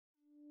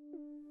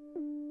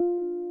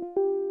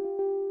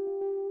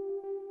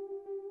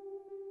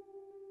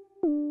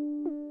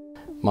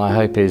My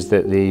hope is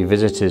that the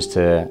visitors to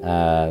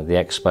the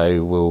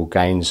Expo will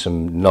gain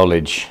some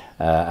knowledge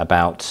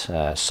about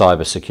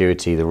cyber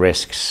security, the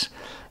risks,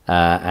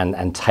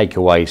 and take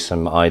away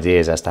some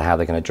ideas as to how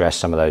they can address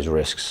some of those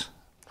risks.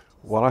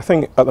 Well, I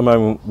think at the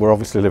moment we're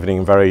obviously living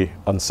in very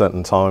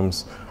uncertain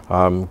times.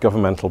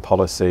 Governmental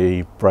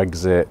policy,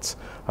 Brexit,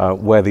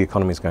 where the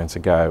economy is going to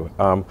go.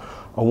 And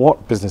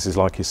what business is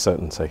like is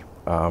certainty.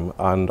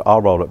 And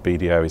our role at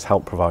BDO is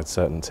help provide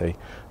certainty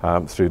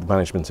through the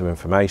management of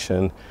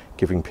information,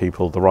 giving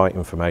people the right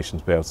information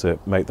to be able to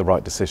make the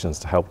right decisions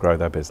to help grow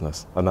their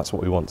business. And that's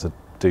what we want to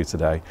do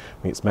today.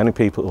 Meet as many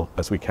people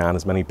as we can,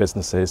 as many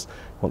businesses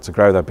want to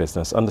grow their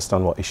business,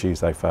 understand what issues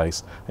they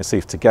face, and see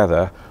if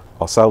together,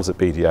 ourselves at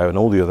BDO and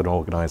all the other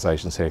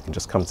organisations here can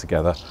just come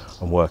together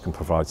and work and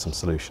provide some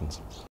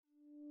solutions.